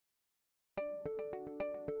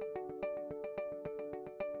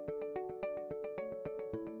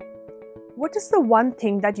What is the one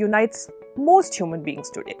thing that unites most human beings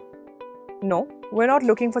today? No, we're not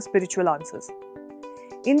looking for spiritual answers.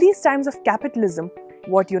 In these times of capitalism,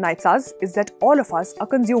 what unites us is that all of us are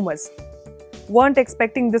consumers. Weren't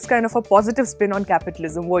expecting this kind of a positive spin on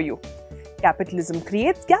capitalism, were you? Capitalism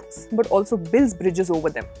creates gaps but also builds bridges over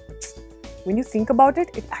them. When you think about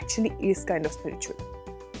it, it actually is kind of spiritual.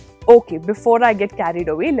 Okay, before I get carried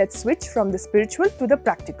away, let's switch from the spiritual to the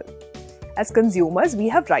practical. As consumers, we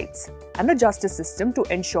have rights and a justice system to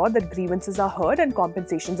ensure that grievances are heard and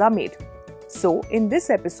compensations are made. So, in this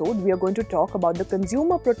episode, we are going to talk about the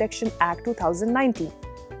Consumer Protection Act 2019.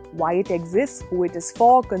 Why it exists, who it is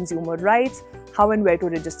for, consumer rights, how and where to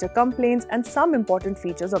register complaints, and some important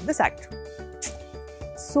features of this act.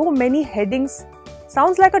 So many headings.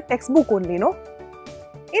 Sounds like a textbook only, no?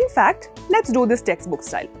 In fact, let's do this textbook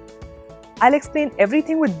style. I'll explain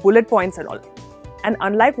everything with bullet points and all. And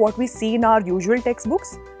unlike what we see in our usual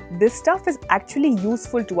textbooks, this stuff is actually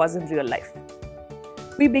useful to us in real life.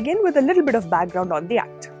 We begin with a little bit of background on the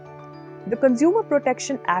Act. The Consumer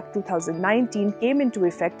Protection Act 2019 came into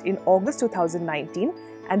effect in August 2019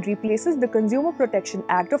 and replaces the Consumer Protection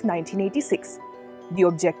Act of 1986. The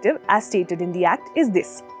objective, as stated in the Act, is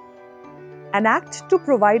this: an act to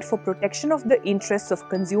provide for protection of the interests of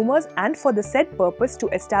consumers and for the said purpose to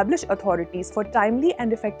establish authorities for timely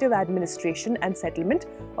and effective administration and settlement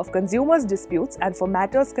of consumers' disputes and for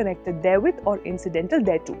matters connected therewith or incidental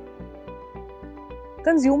thereto.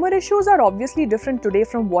 Consumer issues are obviously different today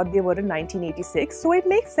from what they were in 1986, so it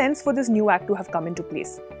makes sense for this new act to have come into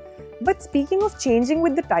place. But speaking of changing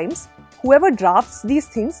with the times, whoever drafts these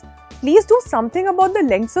things, please do something about the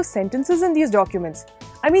lengths of sentences in these documents.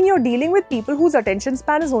 I mean, you're dealing with people whose attention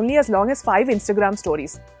span is only as long as 5 Instagram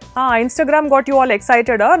stories. Instagram got you all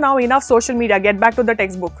excited, now enough social media, get back to the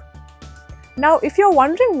textbook. Now, if you're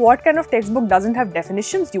wondering what kind of textbook doesn't have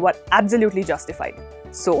definitions, you are absolutely justified.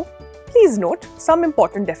 So, please note some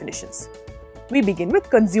important definitions. We begin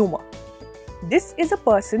with consumer. This is a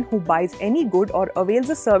person who buys any good or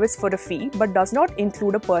avails a service for a fee but does not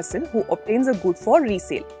include a person who obtains a good for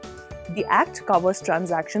resale. The Act covers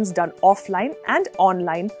transactions done offline and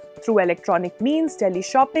online through electronic means,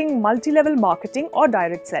 tele-shopping, multi-level marketing or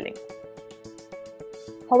direct selling.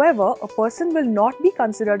 However, a person will not be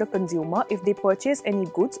considered a consumer if they purchase any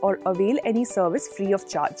goods or avail any service free of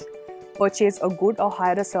charge, purchase a good or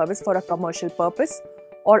hire a service for a commercial purpose,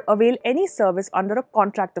 or avail any service under a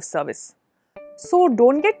contract of service. So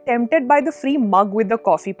don't get tempted by the free mug with the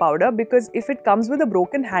coffee powder, because if it comes with a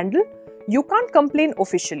broken handle, you can't complain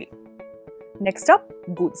officially. Next up,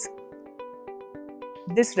 goods.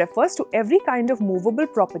 This refers to every kind of movable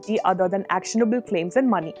property other than actionable claims and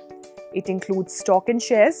money. It includes stock and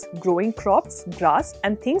shares, growing crops, grass,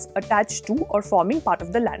 and things attached to or forming part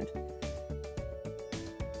of the land.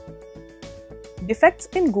 Defects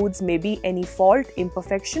in goods may be any fault,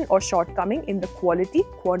 imperfection, or shortcoming in the quality,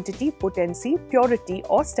 quantity, potency, purity,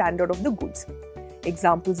 or standard of the goods.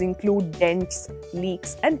 Examples include dents,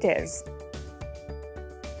 leaks, and tears.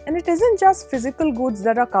 And it isn't just physical goods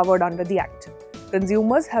that are covered under the Act.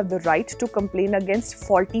 Consumers have the right to complain against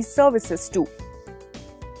faulty services too.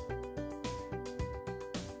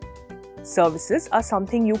 Services are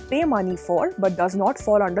something you pay money for but does not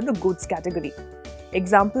fall under the goods category.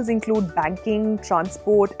 Examples include banking,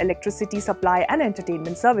 transport, electricity supply, and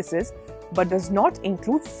entertainment services, but does not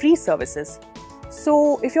include free services.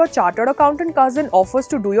 So, if your chartered accountant cousin offers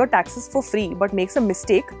to do your taxes for free but makes a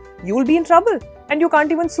mistake, you'll be in trouble and you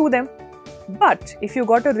can't even sue them. But if you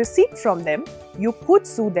got a receipt from them, you could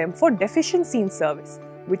sue them for deficiency in service,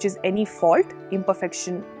 which is any fault,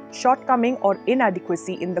 imperfection, shortcoming, or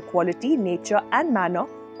inadequacy in the quality, nature, and manner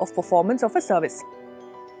of performance of a service.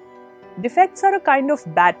 Defects are a kind of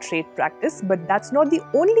bad trade practice, but that's not the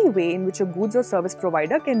only way in which a goods or service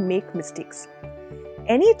provider can make mistakes.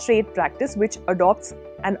 Any trade practice which adopts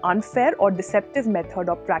an unfair or deceptive method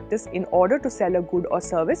or practice in order to sell a good or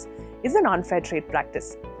service is an unfair trade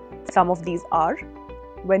practice. Some of these are: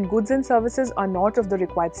 when goods and services are not of the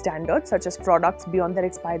required standards, such as products beyond their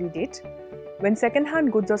expiry date; when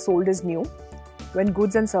second-hand goods are sold as new; when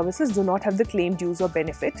goods and services do not have the claimed use or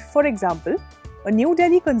benefit. For example, a New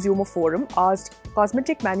Delhi consumer forum asked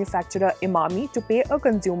cosmetic manufacturer Emami to pay a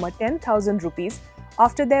consumer 10,000 rupees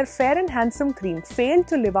after their Fair and Handsome cream failed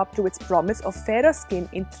to live up to its promise of fairer skin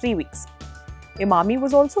in 3 weeks. Emami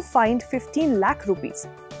was also fined 15 lakh rupees.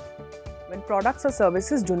 When products or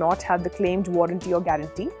services do not have the claimed warranty or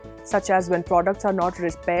guarantee, such as when products are not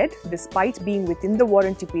repaired despite being within the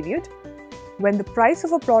warranty period, when the price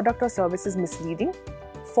of a product or service is misleading,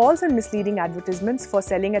 false and misleading advertisements for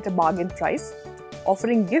selling at a bargain price,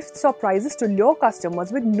 offering gifts or prizes to lure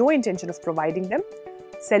customers with no intention of providing them,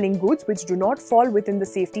 selling goods which do not fall within the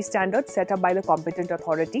safety standards set up by the competent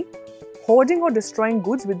authority, hoarding or destroying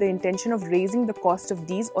goods with the intention of raising the cost of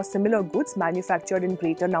these or similar goods manufactured in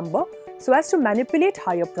greater number so as to manipulate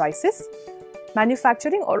higher prices,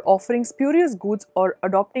 manufacturing or offering spurious goods or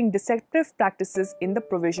adopting deceptive practices in the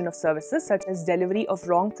provision of services such as delivery of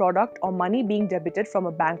wrong product or money being debited from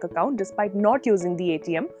a bank account despite not using the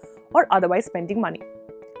ATM or otherwise spending money.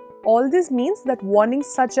 All this means that warnings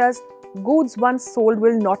such as goods once sold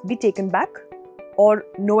will not be taken back, or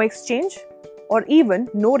no exchange, or even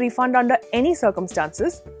no refund under any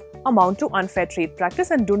circumstances amount to unfair trade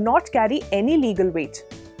practice and do not carry any legal weight.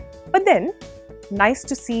 But then, nice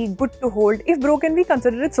to see, good to hold, if broken we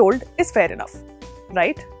consider it sold is fair enough,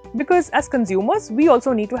 right? Because as consumers, we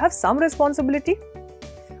also need to have some responsibility.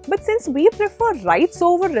 But since we prefer rights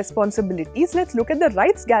over responsibilities, let's look at the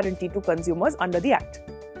rights guaranteed to consumers under the Act.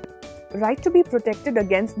 Right to be protected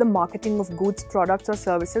against the marketing of goods, products or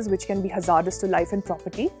services which can be hazardous to life and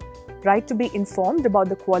property. Right to be informed about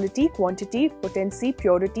the quality, quantity, potency,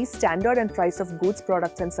 purity, standard and price of goods,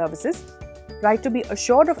 products and services. Right to be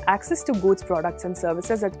assured of access to goods, products and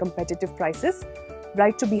services at competitive prices.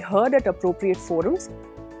 Right to be heard at appropriate forums.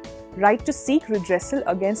 Right to seek redressal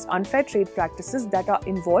against unfair trade practices that are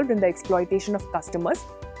involved in the exploitation of customers.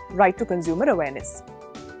 Right to consumer awareness.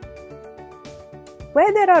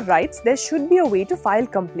 Where there are rights, there should be a way to file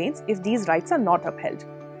complaints if these rights are not upheld.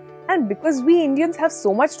 And because we Indians have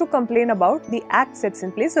so much to complain about, the Act sets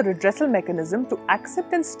in place a redressal mechanism to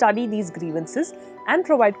accept and study these grievances and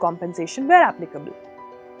provide compensation where applicable.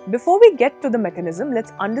 Before we get to the mechanism,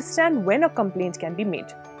 let's understand when a complaint can be made.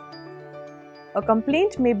 A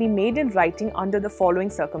complaint may be made in writing under the following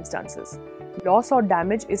circumstances. Loss or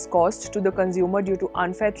damage is caused to the consumer due to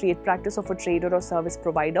unfair trade practice of a trader or service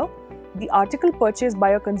provider. The article purchased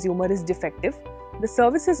by a consumer is defective. The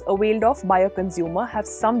services availed of by a consumer have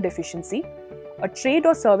some deficiency. A trade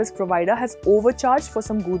or service provider has overcharged for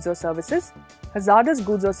some goods or services. Hazardous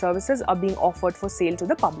goods or services are being offered for sale to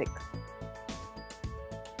the public.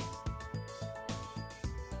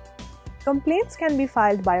 Complaints can be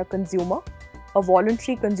filed by a consumer, a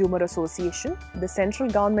voluntary consumer association, the central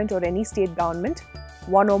government or any state government,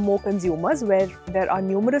 one or more consumers where there are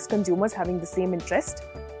numerous consumers having the same interest,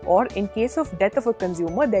 or in case of death of a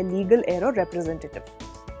consumer, their legal heir or representative.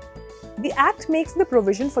 The Act makes the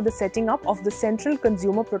provision for the setting up of the Central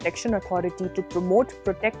Consumer Protection Authority to promote,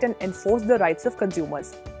 protect and enforce the rights of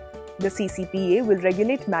consumers. The CCPA will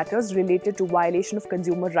regulate matters related to violation of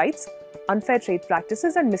consumer rights, unfair trade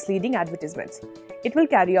practices and misleading advertisements. It will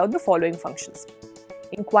carry out the following functions: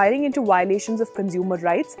 inquiring into violations of consumer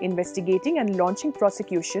rights, investigating and launching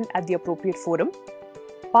prosecution at the appropriate forum,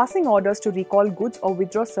 passing orders to recall goods or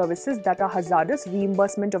withdraw services that are hazardous,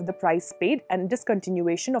 reimbursement of the price paid and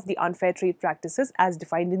discontinuation of the unfair trade practices as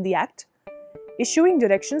defined in the Act, issuing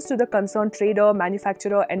directions to the concerned trader,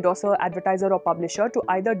 manufacturer, endorser, advertiser or publisher to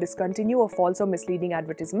either discontinue a false or misleading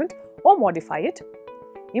advertisement or modify it,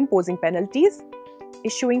 imposing penalties,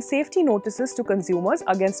 issuing safety notices to consumers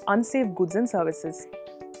against unsafe goods and services.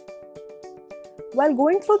 While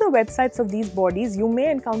going through the websites of these bodies, you may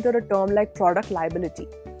encounter a term like product liability.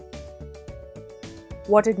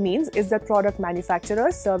 What it means is that product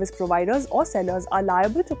manufacturers, service providers or sellers are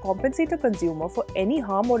liable to compensate a consumer for any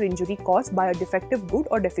harm or injury caused by a defective good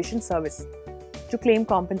or deficient service. To claim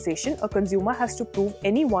compensation, a consumer has to prove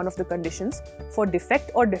any one of the conditions for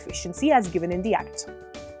defect or deficiency as given in the Act.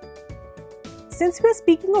 Since we are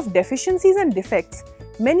speaking of deficiencies and defects,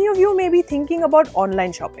 many of you may be thinking about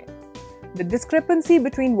online shopping. The discrepancy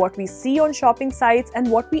between what we see on shopping sites and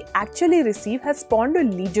what we actually receive has spawned a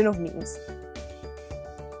legion of memes.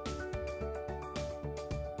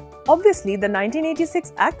 Obviously, the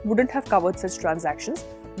 1986 Act wouldn't have covered such transactions,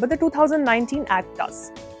 but the 2019 Act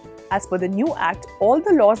does. As per the new Act, all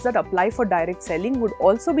the laws that apply for direct selling would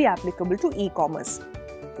also be applicable to e-commerce.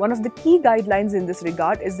 One of the key guidelines in this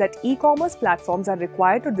regard is that e-commerce platforms are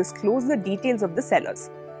required to disclose the details of the sellers.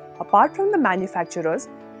 Apart from the manufacturers,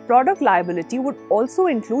 product liability would also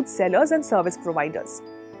include sellers and service providers.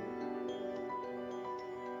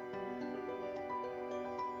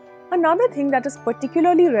 Another thing that is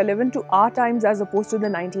particularly relevant to our times as opposed to the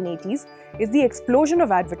 1980s is the explosion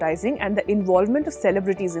of advertising and the involvement of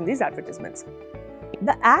celebrities in these advertisements.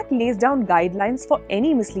 The Act lays down guidelines for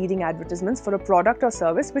any misleading advertisements for a product or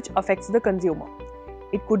service which affects the consumer.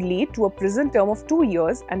 It could lead to a prison term of 2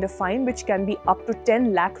 years and a fine which can be up to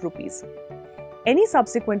 10 lakh rupees. Any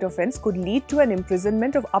subsequent offence could lead to an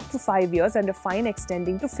imprisonment of up to 5 years and a fine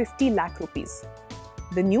extending to 50 lakh rupees.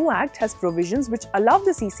 The new Act has provisions which allow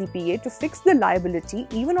the CCPA to fix the liability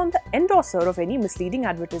even on the endorser of any misleading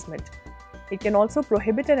advertisement. It can also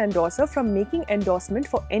prohibit an endorser from making endorsement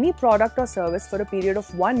for any product or service for a period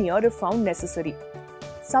of 1 year if found necessary.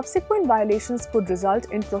 Subsequent violations could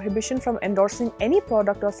result in prohibition from endorsing any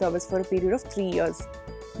product or service for a period of 3 years.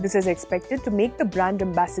 This is expected to make the brand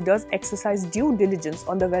ambassadors exercise due diligence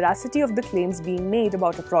on the veracity of the claims being made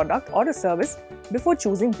about a product or a service before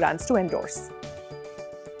choosing brands to endorse.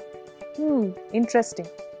 Interesting.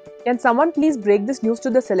 Can someone please break this news to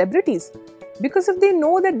the celebrities? Because if they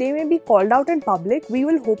know that they may be called out in public, we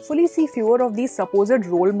will hopefully see fewer of these supposed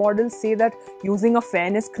role models say that using a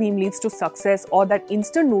fairness cream leads to success or that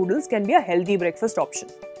instant noodles can be a healthy breakfast option.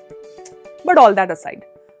 But all that aside,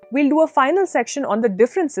 we'll do a final section on the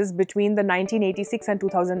differences between the 1986 and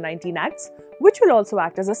 2019 Acts, which will also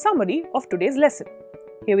act as a summary of today's lesson.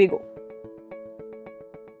 Here we go.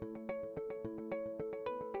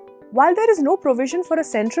 While there is no provision for a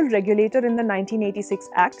central regulator in the 1986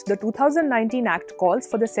 Act, the 2019 Act calls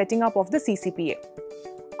for the setting up of the CCPA.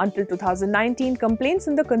 Until 2019, complaints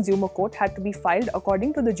in the Consumer Court had to be filed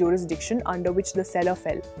according to the jurisdiction under which the seller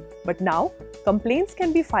fell. But now, complaints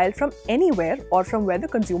can be filed from anywhere or from where the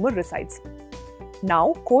consumer resides.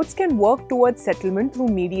 Now, courts can work towards settlement through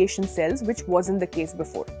mediation cells, which wasn't the case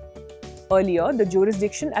before. Earlier, the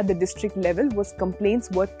jurisdiction at the district level was complaints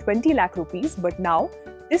worth 20 lakh rupees, but now,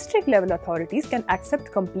 district level authorities can accept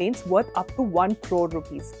complaints worth up to 1 crore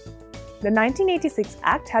rupees. The 1986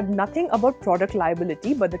 Act had nothing about product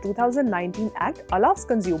liability, but the 2019 Act allows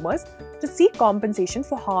consumers to seek compensation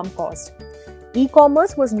for harm caused.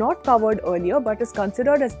 E-commerce was not covered earlier but is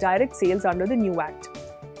considered as direct sales under the new Act.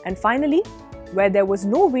 And finally, where there was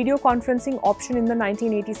no video conferencing option in the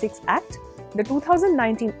 1986 Act, the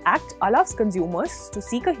 2019 Act allows consumers to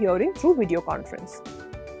seek a hearing through video conference.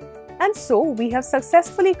 And so, we have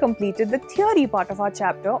successfully completed the theory part of our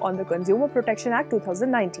chapter on the Consumer Protection Act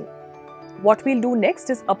 2019. What we'll do next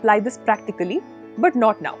is apply this practically, but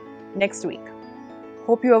not now, next week.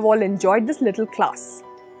 Hope you have all enjoyed this little class.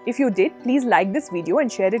 If you did, please like this video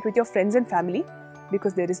and share it with your friends and family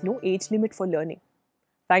because there is no age limit for learning.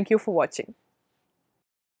 Thank you for watching.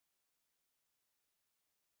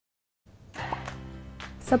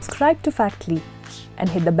 Subscribe to Factly and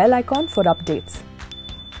hit the bell icon for updates.